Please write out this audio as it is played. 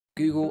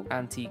Google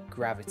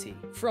Antigravity.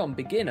 From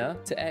beginner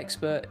to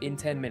expert in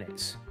 10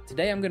 minutes.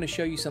 Today I'm going to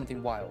show you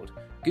something wild.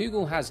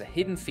 Google has a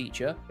hidden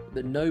feature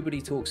that nobody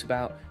talks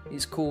about.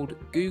 It's called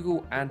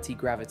Google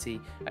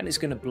Antigravity, and it's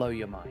going to blow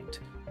your mind.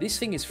 This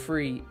thing is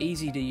free,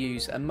 easy to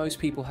use, and most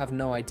people have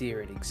no idea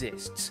it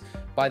exists.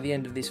 By the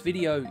end of this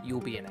video, you'll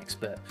be an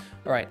expert.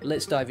 Alright,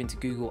 let's dive into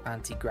Google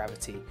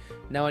Antigravity.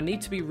 Now I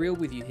need to be real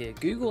with you here.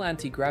 Google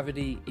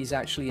Antigravity is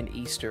actually an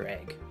Easter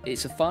egg.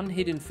 It's a fun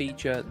hidden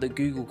feature that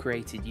Google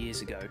created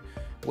years ago.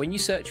 When you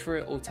search for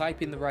it or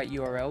type in the right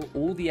URL,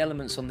 all the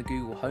elements on the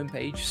Google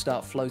homepage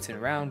start floating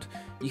around.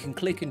 You can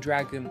click and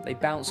drag them, they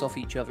bounce off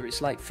each other.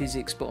 It's like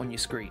physics but on your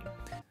screen.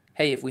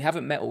 Hey, if we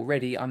haven't met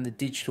already, I'm the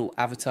digital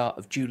avatar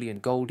of Julian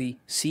Goldie,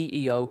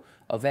 CEO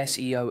of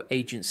SEO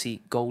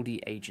agency Goldie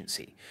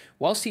Agency.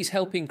 Whilst he's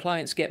helping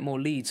clients get more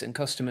leads and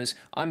customers,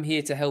 I'm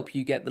here to help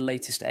you get the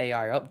latest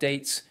AI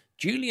updates.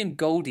 Julian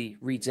Goldie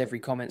reads every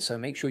comment, so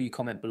make sure you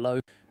comment below.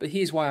 But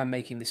here's why I'm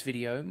making this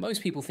video.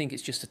 Most people think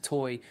it's just a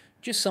toy,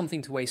 just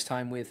something to waste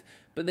time with,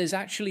 but there's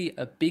actually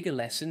a bigger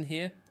lesson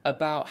here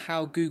about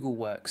how Google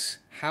works,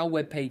 how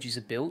web pages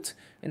are built,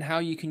 and how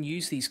you can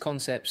use these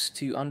concepts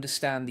to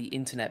understand the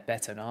internet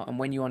better. And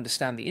when you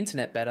understand the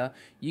internet better,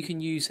 you can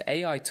use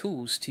AI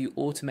tools to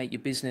automate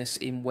your business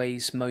in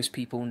ways most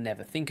people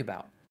never think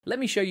about. Let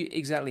me show you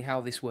exactly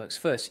how this works.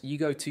 First, you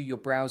go to your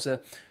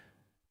browser,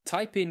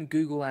 type in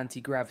Google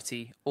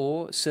Antigravity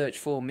or search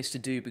for Mr.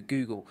 Doob at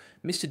Google.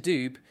 Mr.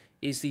 Doob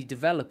is the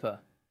developer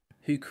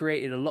who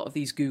created a lot of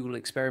these Google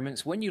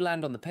experiments. When you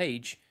land on the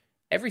page,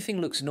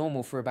 everything looks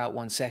normal for about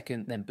 1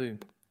 second, then boom.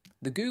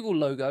 The Google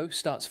logo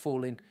starts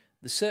falling,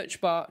 the search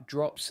bar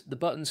drops, the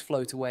buttons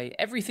float away,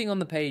 everything on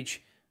the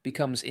page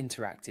becomes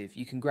interactive.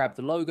 You can grab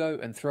the logo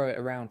and throw it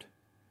around.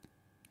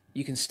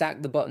 You can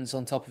stack the buttons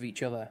on top of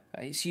each other.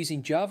 It's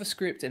using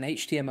JavaScript and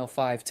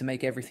HTML5 to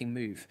make everything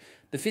move.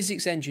 The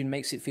physics engine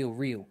makes it feel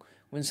real.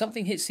 When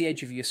something hits the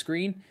edge of your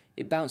screen,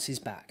 it bounces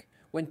back.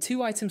 When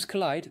two items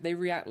collide, they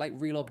react like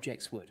real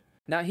objects would.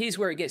 Now here's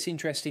where it gets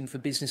interesting for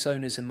business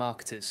owners and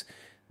marketers.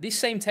 This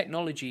same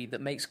technology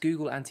that makes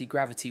Google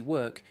Antigravity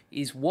work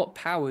is what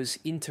powers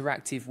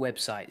interactive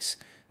websites.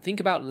 Think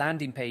about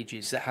landing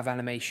pages that have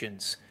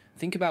animations.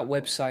 Think about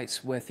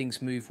websites where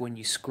things move when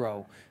you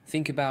scroll.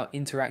 Think about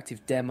interactive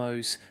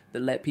demos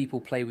that let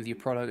people play with your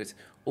product.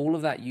 All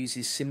of that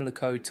uses similar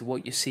code to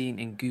what you're seeing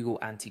in Google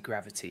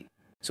Antigravity.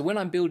 So when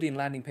I'm building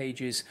landing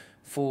pages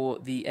for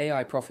the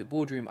AI Profit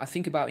Boardroom, I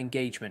think about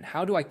engagement.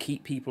 How do I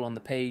keep people on the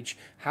page?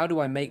 How do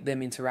I make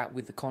them interact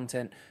with the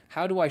content?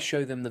 How do I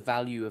show them the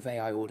value of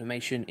AI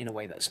automation in a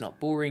way that's not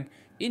boring?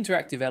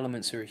 Interactive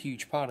elements are a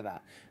huge part of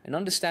that. And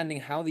understanding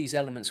how these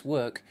elements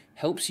work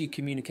helps you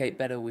communicate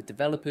better with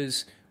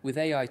developers, with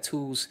AI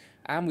tools,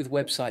 and with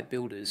website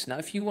builders. Now,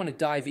 if you want to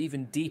dive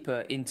even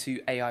deeper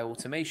into AI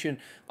automation,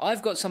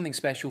 I've got something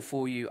special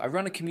for you. I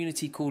run a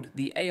community called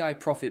the AI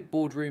Profit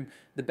Boardroom,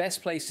 the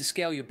best place to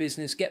scale your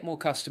business, get more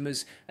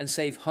customers, and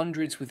save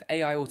hundreds with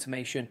AI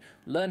automation.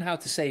 Learn how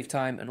to save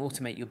time and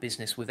automate your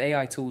business with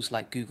AI tools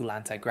like Google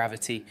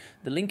Antigravity.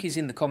 The link is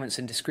in the comments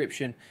and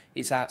description.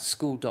 It's at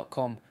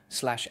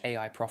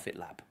school.com/AI Profit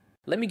Lab.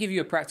 Let me give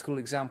you a practical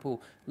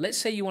example. Let's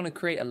say you want to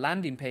create a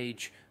landing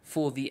page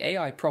for the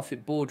AI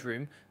Profit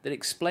Boardroom that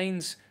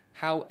explains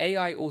how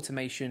AI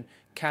automation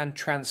can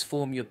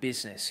transform your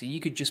business. So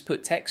you could just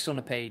put text on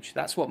a page.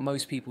 That's what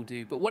most people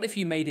do. But what if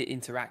you made it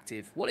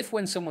interactive? What if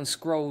when someone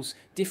scrolls,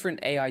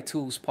 different AI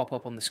tools pop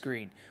up on the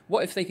screen?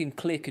 What if they can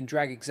click and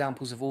drag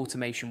examples of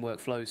automation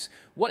workflows?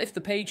 What if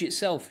the page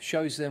itself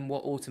shows them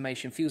what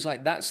automation feels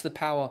like? That's the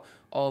power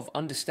of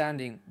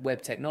understanding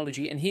web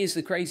technology. And here's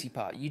the crazy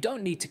part. You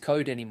don't need to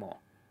code anymore.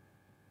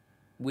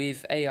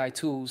 With AI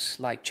tools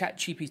like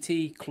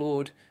ChatGPT,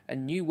 Claude,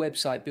 and new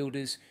website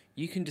builders,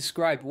 you can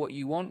describe what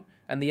you want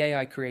and the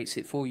AI creates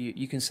it for you.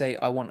 You can say,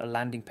 I want a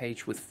landing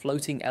page with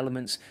floating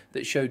elements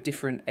that show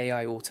different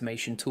AI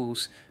automation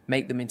tools,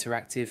 make them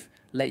interactive,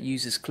 let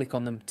users click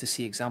on them to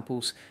see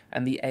examples,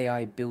 and the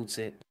AI builds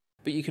it.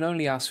 But you can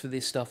only ask for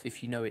this stuff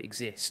if you know it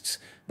exists.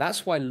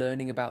 That's why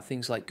learning about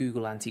things like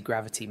Google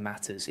Antigravity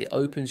matters. It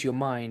opens your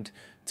mind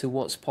to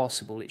what's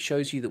possible. It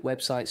shows you that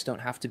websites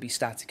don't have to be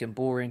static and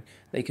boring.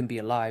 They can be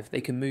alive,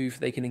 they can move,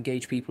 they can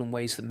engage people in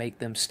ways that make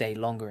them stay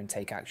longer and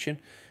take action.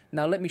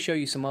 Now let me show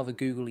you some other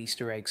Google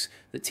Easter eggs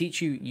that teach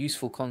you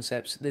useful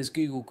concepts. There's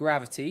Google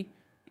Gravity.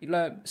 You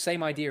learn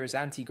same idea as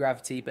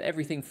anti-gravity, but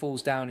everything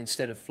falls down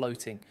instead of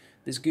floating.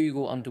 There's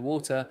Google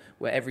Underwater,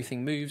 where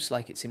everything moves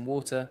like it's in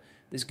water.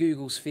 There's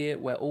Google Sphere,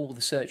 where all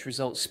the search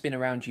results spin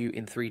around you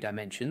in 3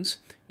 dimensions.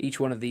 Each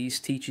one of these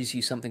teaches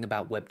you something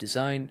about web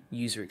design,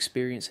 user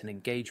experience, and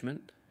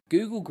engagement.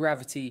 Google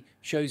Gravity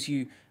shows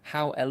you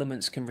how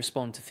elements can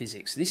respond to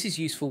physics. This is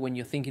useful when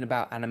you're thinking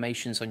about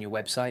animations on your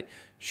website.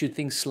 Should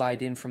things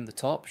slide in from the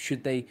top?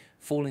 Should they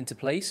fall into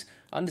place?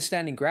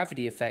 Understanding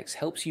gravity effects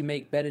helps you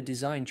make better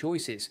design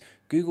choices.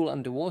 Google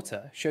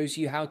Underwater shows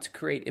you how to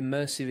create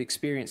immersive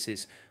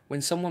experiences.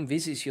 When someone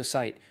visits your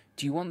site,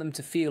 Do you want them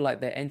to feel like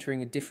they're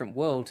entering a different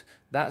world?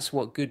 That's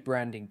what good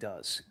branding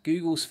does.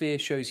 Google Sphere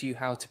shows you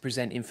how to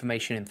present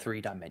information in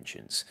 3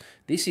 dimensions.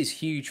 This is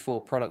huge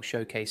for product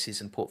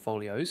showcases and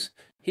portfolios.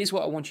 Here's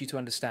what I want you to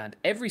understand.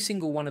 Every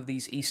single one of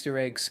these Easter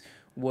eggs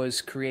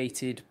was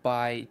created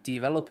by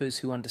developers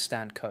who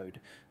understand code.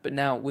 But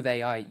now with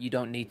AI, you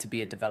don't need to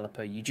be a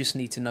developer. You just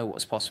need to know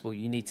what's possible.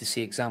 You need to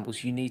see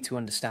examples. You need to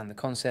understand the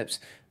concepts.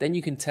 Then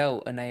you can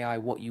tell an AI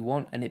what you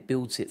want and it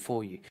builds it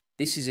for you.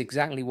 This is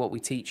exactly what we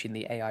teach in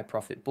the AI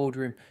Profit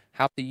Boardroom,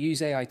 how to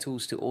use AI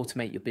tools to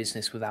automate your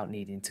business without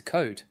needing to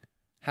code.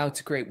 How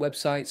to create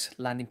websites,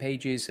 landing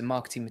pages, and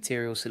marketing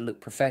materials that look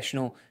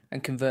professional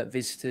and convert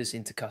visitors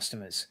into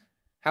customers.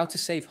 How to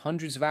save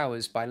hundreds of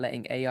hours by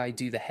letting AI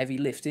do the heavy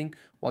lifting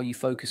while you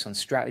focus on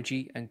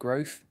strategy and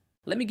growth.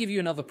 Let me give you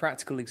another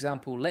practical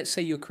example. Let's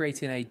say you're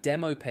creating a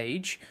demo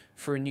page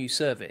for a new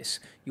service.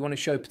 You want to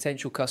show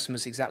potential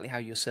customers exactly how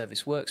your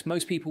service works.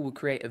 Most people would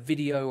create a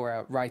video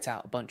or write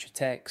out a bunch of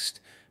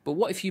text. But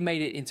what if you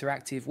made it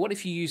interactive? What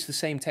if you use the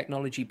same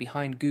technology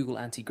behind Google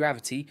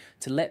Antigravity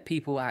to let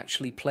people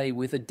actually play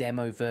with a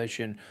demo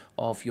version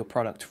of your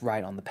product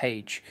right on the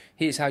page?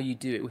 Here's how you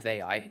do it with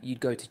AI. You'd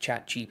go to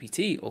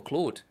ChatGPT or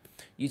Claude.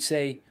 You'd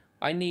say,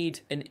 I need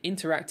an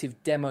interactive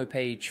demo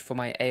page for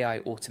my AI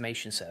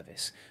automation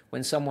service.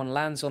 When someone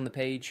lands on the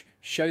page,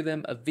 show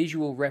them a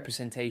visual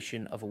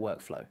representation of a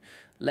workflow.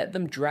 Let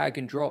them drag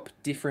and drop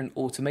different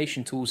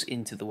automation tools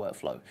into the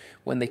workflow.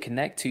 When they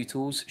connect two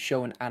tools,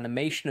 show an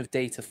animation of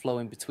data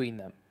flowing between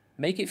them.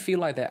 Make it feel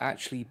like they're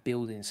actually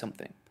building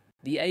something.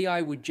 The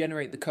AI would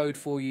generate the code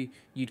for you,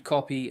 you'd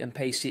copy and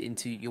paste it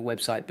into your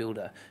website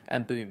builder,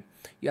 and boom.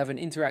 You have an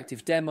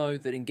interactive demo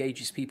that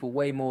engages people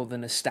way more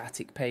than a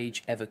static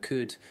page ever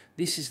could.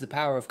 This is the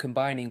power of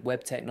combining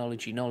web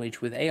technology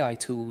knowledge with AI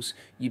tools.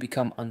 You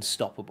become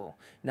unstoppable.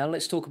 Now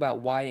let's talk about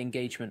why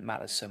engagement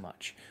matters so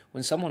much.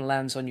 When someone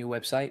lands on your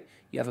website,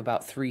 you have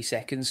about 3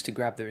 seconds to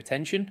grab their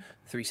attention.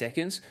 3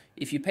 seconds.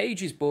 If your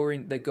page is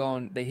boring, they're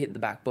gone, they hit the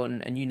back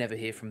button, and you never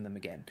hear from them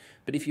again.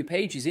 But if your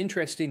page is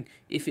interesting,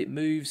 if it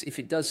moves, if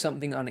it does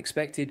something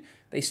unexpected,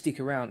 they stick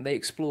around, they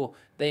explore,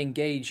 they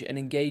engage, and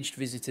engaged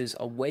visitors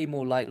are way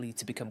more likely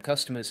to become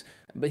customers.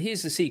 But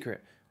here's the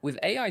secret. With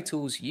AI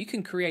tools, you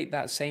can create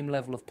that same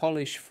level of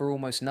polish for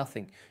almost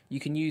nothing. You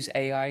can use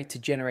AI to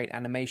generate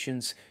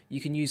animations,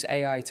 you can use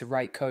AI to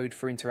write code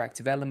for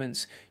interactive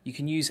elements, you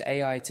can use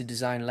AI to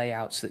design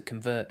layouts that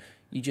convert.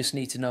 You just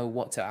need to know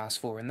what to ask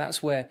for. And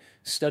that's where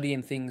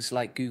studying things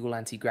like Google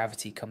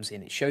Antigravity comes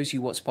in. It shows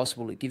you what's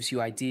possible, it gives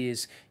you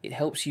ideas, it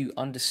helps you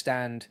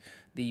understand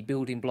the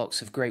building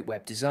blocks of great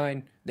web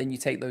design. Then you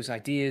take those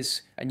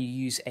ideas and you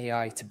use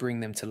AI to bring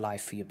them to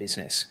life for your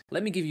business.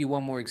 Let me give you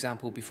one more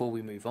example before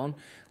we move on.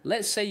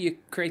 Let's say you're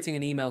creating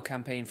an email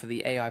campaign for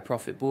the AI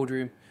Profit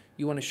Boardroom.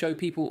 You want to show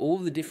people all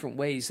the different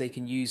ways they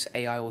can use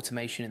AI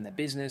automation in their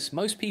business.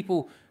 Most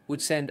people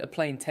would send a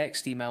plain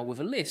text email with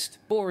a list.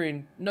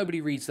 Boring,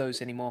 nobody reads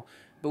those anymore.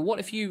 But what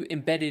if you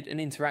embedded an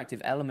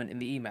interactive element in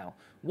the email?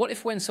 What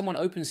if when someone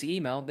opens the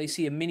email, they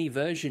see a mini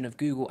version of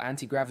Google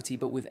Antigravity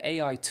but with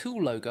AI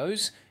tool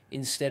logos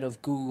instead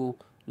of Google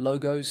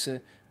logos, so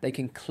they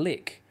can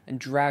click and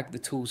drag the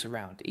tools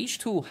around. Each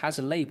tool has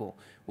a label.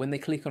 When they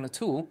click on a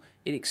tool,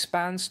 it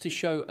expands to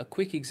show a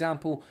quick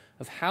example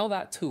of how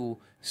that tool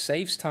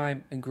saves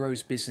time and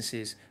grows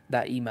businesses.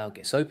 That email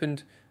gets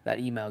opened, that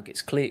email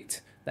gets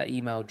clicked, that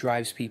email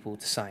drives people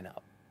to sign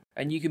up.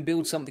 And you can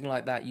build something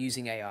like that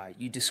using AI.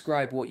 You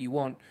describe what you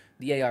want,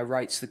 the AI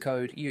writes the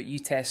code, you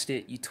test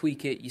it, you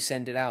tweak it, you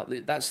send it out.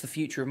 That's the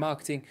future of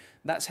marketing.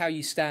 That's how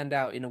you stand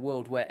out in a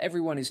world where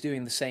everyone is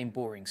doing the same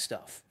boring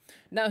stuff.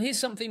 Now here's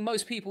something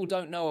most people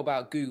don't know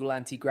about Google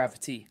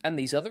Antigravity and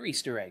these other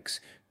Easter eggs.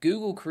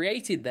 Google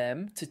created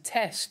them to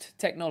test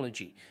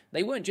technology.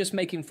 They weren't just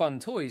making fun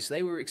toys,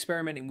 they were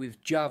experimenting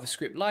with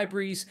JavaScript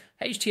libraries,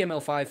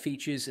 HTML5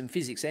 features, and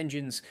physics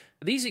engines.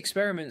 These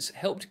experiments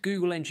helped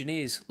Google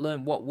engineers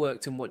learn what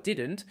worked and what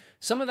didn't.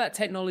 Some of that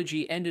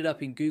technology ended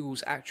up in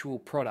Google's actual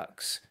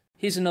products.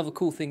 Here's another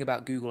cool thing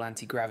about Google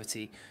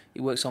Antigravity. It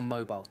works on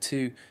mobile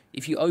too.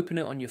 If you open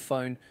it on your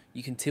phone,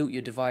 you can tilt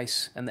your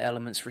device and the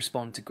elements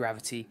respond to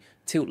gravity.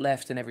 Tilt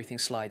left and everything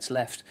slides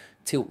left.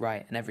 Tilt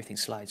right and everything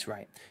slides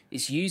right.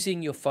 It's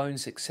using your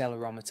phone's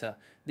accelerometer.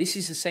 This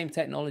is the same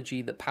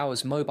technology that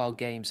powers mobile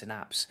games and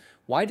apps.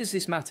 Why does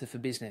this matter for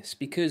business?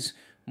 Because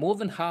more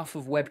than half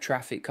of web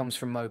traffic comes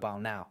from mobile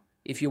now.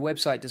 If your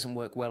website doesn't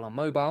work well on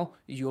mobile,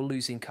 you're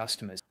losing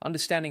customers.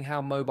 Understanding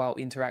how mobile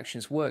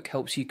interactions work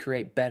helps you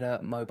create better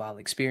mobile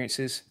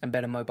experiences, and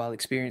better mobile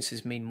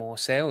experiences mean more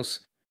sales.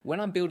 When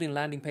I'm building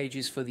landing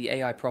pages for the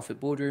AI Profit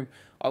Boardroom,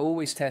 I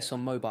always test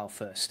on mobile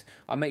first.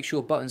 I make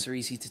sure buttons are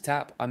easy to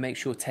tap, I make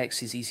sure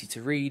text is easy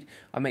to read,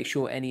 I make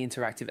sure any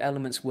interactive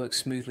elements work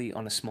smoothly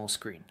on a small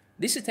screen.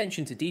 This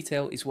attention to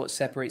detail is what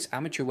separates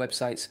amateur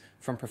websites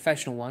from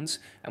professional ones,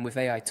 and with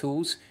AI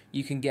tools,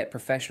 you can get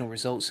professional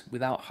results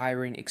without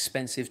hiring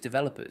expensive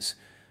developers.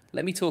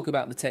 Let me talk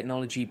about the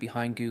technology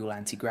behind Google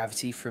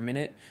Antigravity for a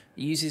minute.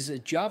 It uses a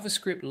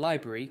JavaScript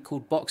library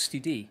called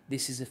Box2D.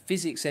 This is a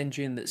physics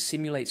engine that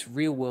simulates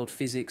real-world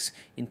physics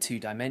in 2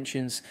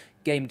 dimensions.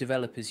 Game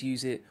developers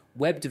use it,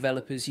 web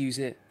developers use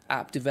it,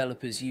 app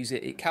developers use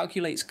it. It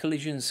calculates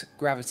collisions,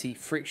 gravity,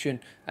 friction,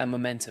 and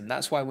momentum.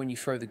 That's why when you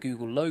throw the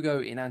Google logo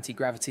in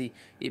Antigravity,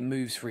 it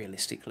moves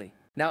realistically.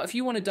 Now, if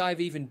you want to dive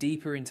even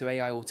deeper into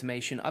AI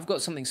automation, I've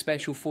got something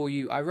special for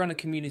you. I run a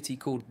community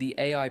called the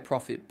AI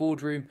Profit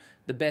Boardroom,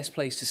 the best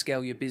place to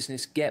scale your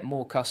business, get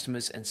more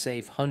customers, and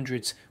save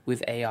hundreds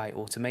with AI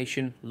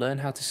automation. Learn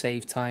how to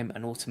save time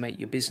and automate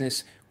your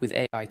business with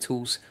AI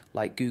tools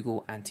like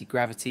Google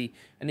Antigravity.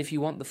 And if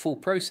you want the full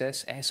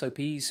process,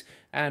 SOPs,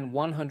 and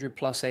 100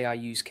 plus AI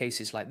use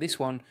cases like this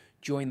one,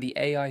 join the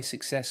AI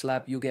Success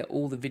Lab. You'll get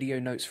all the video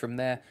notes from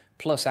there,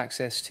 plus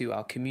access to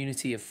our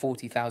community of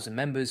 40,000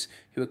 members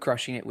who are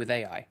crushing it with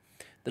AI.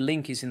 The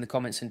link is in the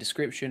comments and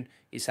description.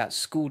 It's at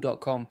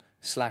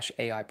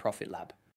school.com/AI Profit Lab.